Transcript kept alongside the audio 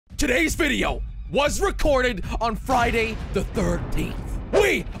Today's video was recorded on Friday the 13th.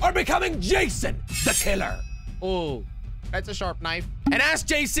 We are becoming Jason the Killer. Oh, that's a sharp knife. And as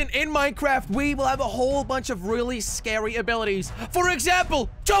Jason in Minecraft, we will have a whole bunch of really scary abilities. For example,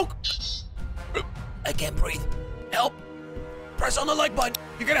 choke. I can't breathe. Help. Press on the like button.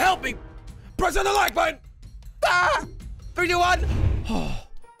 You're gonna help me. Press on the like button. Ah! 3, 2, 1.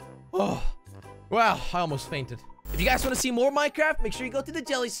 Oh. Wow, I almost fainted. If you guys want to see more Minecraft, make sure you go to the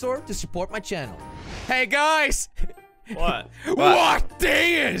Jelly Store to support my channel. Hey, guys. What? What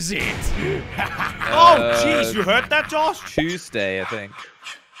day is it? Oh, jeez, you heard that, Josh? Tuesday, I think.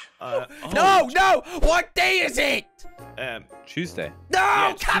 No, what day is it? Tuesday. No,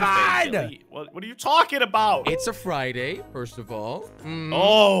 yeah, come Tuesday, on! Billy. What are you talking about? It's a Friday, first of all.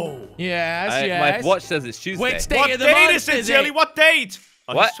 Oh. Yes, My watch says it's Tuesday. Which day What of the date month is it, Jelly? What date?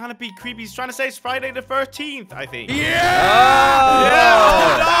 Oh, What? He's trying to be creepy. He's trying to say it's Friday the 13th, I think. Yeah!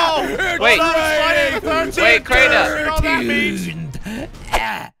 Yeah! It's Wait. Friday the 13th. Wait, Crainer. You know what that means?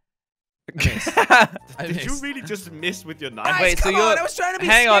 Did you really just miss with your knife? Guys, Wait, so come you're... on, I was trying to be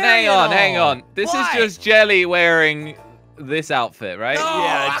hang on. scary and all. This Why? is just Jelly wearing this outfit, right? No.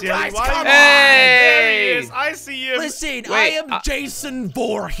 Yeah, Oh, Jelly, guys, why? come on. There he Hey! is. I see him. Listen, I Wait, am Jason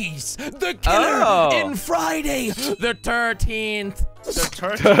Voorhees, the killer Oh. in Friday the 13th. The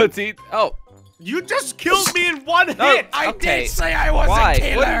 13th. 13th. Oh, You just killed me in one hit. No, I Okay. did say I was Why? a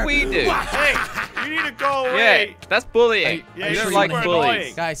killer. What did we do? Hey, you need to go yeah, away. that's bullying. Yeah, I you're don't like super bullies.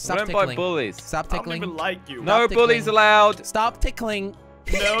 annoying. Guys, stop I don't like tickling. bullies. Stop I don't tickling. even like you. No tickling. bullies allowed. Stop tickling.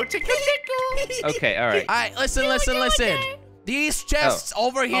 No, tickle, tickle. Okay, all right. All right, listen. These chests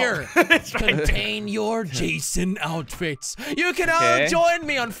over here It's right there. contain your Jason outfits. You can all Okay. join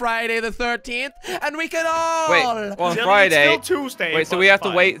me on Friday the 13th, and we can all... Wait, on Jelly, Friday. It's still Tuesday. Wait, so but we have to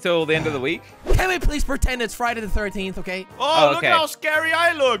fine. wait till the end of the week? Can we please pretend it's Friday the 13th, okay? Oh, Oh, look okay. at how scary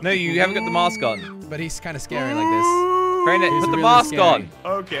I look. No, you haven't got the mask on. But he's kind of scary like this. Crainer, He's put the really mask scary. on.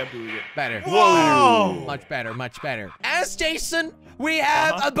 Okay, I'm doing it. Better. Whoa! Much better, much better. As Jason, we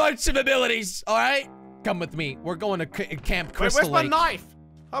have a bunch of abilities, all right? Come with me. We're going to Camp Wait, Crystal where's my Lake. knife?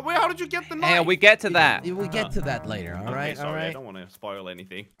 How did you get the knife? And we get to that. We'll get to that later, all right? Okay, sorry, all I right. don't want to spoil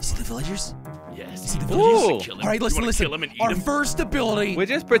anything. You see the villagers? Yes. See the Ooh. villagers? All right, listen. Our first ability We're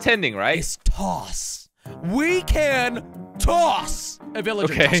just pretending, right? is toss. We can toss a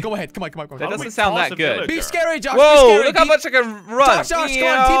villager. Okay. Josh, go ahead. Come on. That do doesn't we sound toss that a good. villager? Be scary, Josh. Be Whoa, scary. look how much I can run. Josh, come on.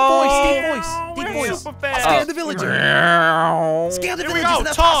 Deep voice. Deep We're voice. super fast. Scare the villager. Scare the Here we villagers. go.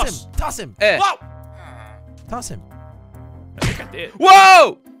 Now Toss. Toss him. Eh. Whoa! Toss him. I think I did.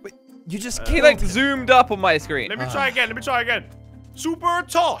 Whoa! You just He killed like him. zoomed up on my screen. Let me try again. Super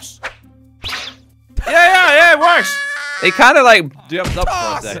toss. Yeah, it works. He kind of like jumped up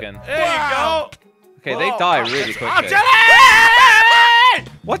Toss. for a second. There you go. Okay, they Whoa. die really Oh, quickly.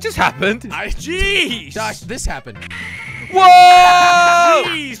 Jelly! What just happened? Jeez. Josh, this happened. Whoa!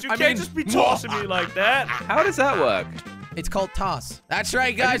 Jeez, you I can't mean, just be tossing me like that. How does that work? It's called toss. That's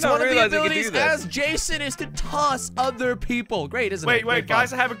right, did guys. not One of the realize you could abilities do this. as Jason is to toss other people. Great, isn't it? Wait,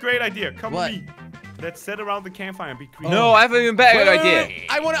 guys, I have a great idea. Come What? with me. Let's sit around the campfire and be creepy. No, I have an even better Wait, idea. wait.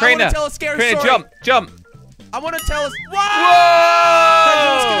 I want to Crainer, tell a scary Crainer, story. jump. I want to tell us. Whoa!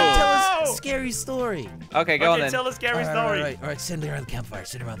 I was gonna tell us a scary story. Okay, go on Okay, then. tell a scary story. All right. Sit around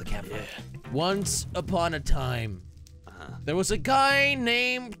the campfire. Once upon a time, there was a guy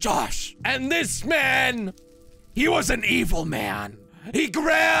named Josh, and this man, he was an evil man. He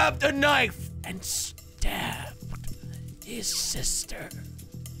grabbed a knife and stabbed his sister.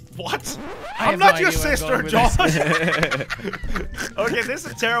 What? I I'm have not no your idea where I'm sister, going with Josh. Okay, this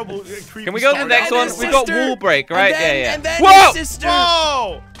is terrible. Creepy Can we go to the story. next And one? his We got sister- wall break, right? Yeah. And then Whoa! his sister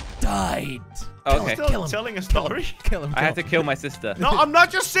Whoa! died. Okay. Still Kill him. telling a story? Kill him. I had to kill my sister. No, I'm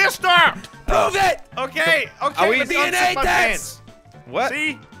not your sister. Prove it. Okay. Are we let me DNA unzip my test? pants. What?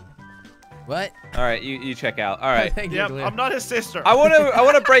 See? What? All right, you check out. All right. Thank you, Yep, Glenn. I'm not his sister. I want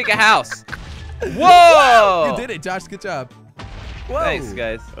to break a house. Whoa! You did it, Josh. Good job. Whoa. Thanks,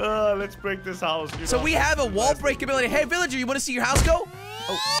 guys. Let's break this house. You So know. we have a wall break ability. Hey, villager, you want to see your house go?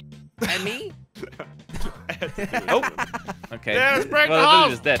 Oh, and me? Oh. Okay. Yeah, let's break well, the the house.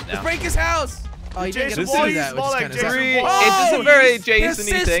 villager's dead now. Break his house. Oh, you didn't get Jason to see Voorhees, that, which more is like kind of Jason sad. Voorhees. It isn't very His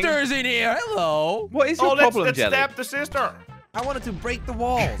Jason-y thing. sister's in here. Hello. What is your problem, let's Jelly? stab the sister. I wanted to break the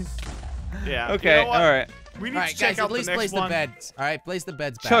walls. Yeah. Okay, You know what? all right. We need All right, to check guys, out at least the place next one. the beds. All right, place the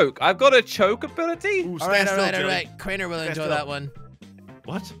beds back. Choke. I've got a choke ability. Ooh, All right, stand all still, right, all Jelly. right. Crainer will enjoy still. that one.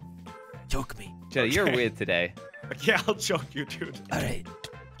 What? Choke me. Jelly, you're Okay. weird today. Okay, I'll choke you, dude. All right.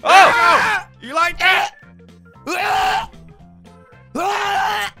 Oh! You like that?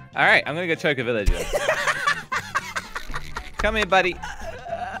 All right, I'm gonna go choke a villager. Come here, buddy.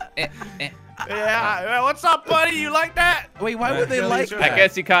 Yeah, what's up, buddy? You like that? Wait, why would they like I that?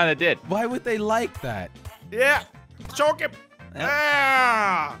 guess you kind of did. Why would they like that? Yeah. Choke him.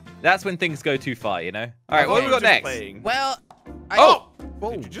 Yeah. That's when things go too far, you know? All right, what Okay, have we got just next? playing. Well, Oh!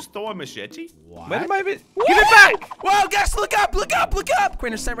 Whoa. Did you just throw a machete? What? Where am I? Give it back! Whoa, guys, look up, look up, look up!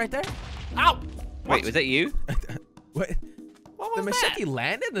 Crainer, stand right there. Ow! Wait, was that you? What? What The was machete that?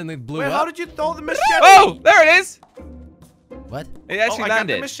 landed and it blew Wait, up. how did you throw the machete? Oh, there it is. What? It actually I got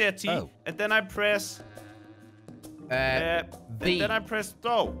the landed. machete, Oh. and then I press... V. and then I press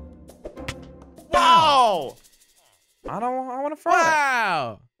throw. Wow! I want to throw it.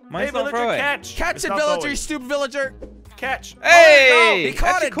 Wow! Mine's Hey, not villager, throwing. catch! Catch It's it, not villager, throwing. you stupid villager! Catch! Hey! He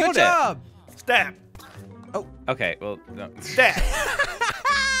caught Actually it, good caught it. job! Stab! Okay, well, no. Stab!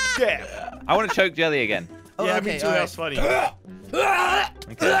 Stab! I want to choke Jelly again. Oh, Yeah, okay, me too. all That right. was funny. Okay.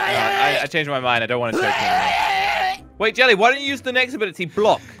 I changed my mind. I don't want to choke him anymore. Wait, Jelly, why don't you use the next ability,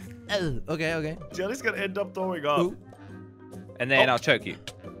 block? Oh, okay, okay. Jelly's gonna end up throwing up. Ooh. And then Oh. I'll choke you.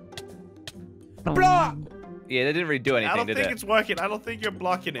 Block! Yeah, they didn't really do I anything, don't did think it? it's working. I don't think you're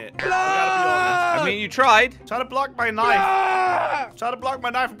blocking it. I gotta be I mean, you tried. honest. Try to block my knife. Try to block my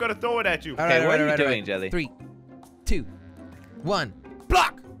knife. I'm gonna throw it at you. All Okay, right, what all are you right, doing, all right. Jelly? 3, 2, 1,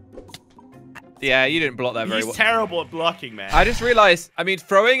 block! Yeah, you didn't block that very He's well. terrible at blocking, man. I just realized, I mean,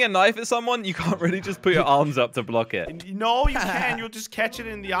 throwing a knife at someone, you can't really just put your arms up to block it. No, you can. You'll just catch it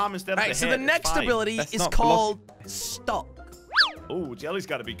in the arm instead All of right, the so head. the It's next fine. ability That's is not called Stop. Oh, Jelly's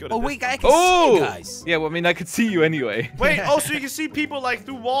got to be good at Oh, this. wait, I one. can see Oh! you guys. Yeah, well, I mean, I could see you anyway. Wait, oh, so you can see people like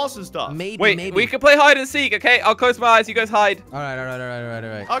through walls and stuff. Maybe, Wait, maybe. we can play hide and seek, okay? I'll close my eyes, you guys hide. All right, all right, all right, all right, all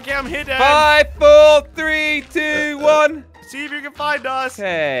right. Okay, I'm hidden. 5, 4, 3, 2, 1. See if you can find us.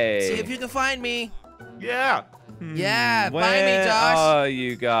 Okay. See if you can find me. Yeah. Yeah, find me, Where Josh. are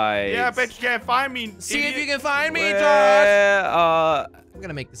you guys? Yeah, I bet you can't find me. See if idiot. you can find me, Josh. Where are... I'm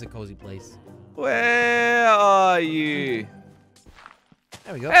gonna make this a cozy place. Where are you?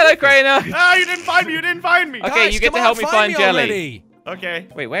 There we go. Hello, Crainer. Ah, you didn't find me. You didn't find me. Okay, Guys, you get come to on, help me find Jelly. already. Okay.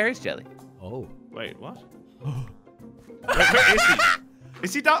 Wait, where is Jelly? Oh. Wait, what? Where is he?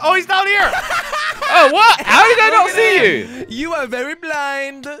 Is he down? Oh, he's down here. Oh, what? How did I not see you? You are very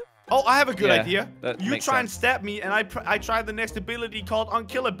blind. Oh, I have a good Yeah, idea. that You makes try and sense. stab me, and I try the next ability called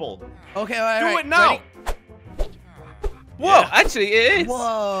Unkillable. Okay, all right, Do all right. it now. Ready? Whoa, Yeah. actually, it is.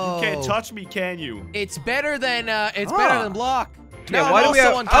 Whoa. You can't touch me, can you? It's better than better than block. Yeah, Now why I'm do we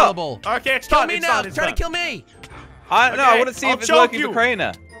also have- unkillable. Okay, it's Kill done. me It's now. done. It's Try done. to kill me. No, I Okay, want to see I'll if it's choke working you. for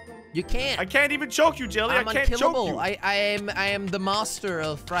Crainer. You can't. I can't even choke you, Jelly. I'm I can't choke unkillable. you. I am the master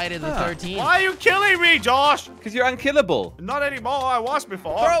of Friday the 13th. Why are you killing me, Josh? Because you're unkillable. Not anymore. I was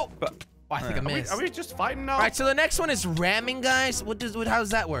before. Throw. But, Oh, I think I Are we, missed. are we just fighting now? All right, so the next one is ramming, guys. How does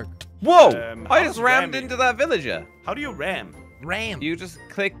that work? whoa! How I just does rammed ramming- into that villager. How do you ram? RAM. You just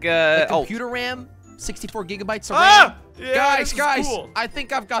click, Like Alt. computer RAM, 64 gigabytes of Ah! RAM. Yeah, Guys, this is guys, cool. I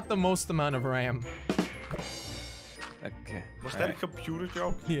think I've got the most amount of RAM. Okay. Was all that a right. computer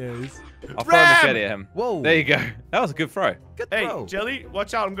joke? Yes. I'll throw a Ram! machete at him. Whoa. There you go. That was a good throw. Good Hey, throw. Jelly,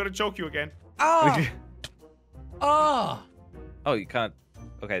 watch out. I'm going to choke you again. Oh. Oh. Oh, you can't.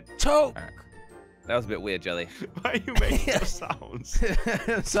 Okay, Choke. that was a bit weird, Jelly. Why are you making those sounds?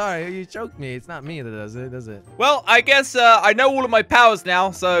 Sorry, you choked me. It's not me that does it? Well, I guess I know all of my powers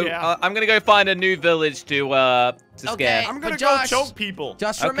now, so Yeah. I'm gonna go find a new village to scare. Okay. I'm going But to go Josh- choke people.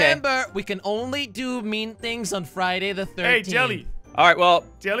 Just Okay. remember, we can only do mean things on Friday the 13th. Hey, Jelly. All right, well,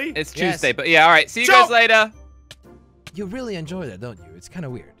 Jelly? it's Yes. Tuesday, but yeah, all right. See you Choke! guys later. You really enjoy that, don't you? It's kind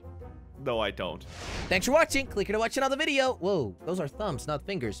of weird. No, I don't. Thanks for watching. Click here to watch another video. Whoa, those are thumbs, not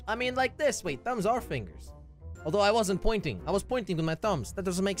fingers. I mean, like this. Wait, thumbs are fingers. Although I wasn't pointing. I was pointing with my thumbs. That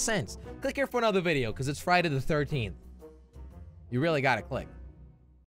doesn't make sense. Click here for another video, because it's Friday the 13th. You really gotta click.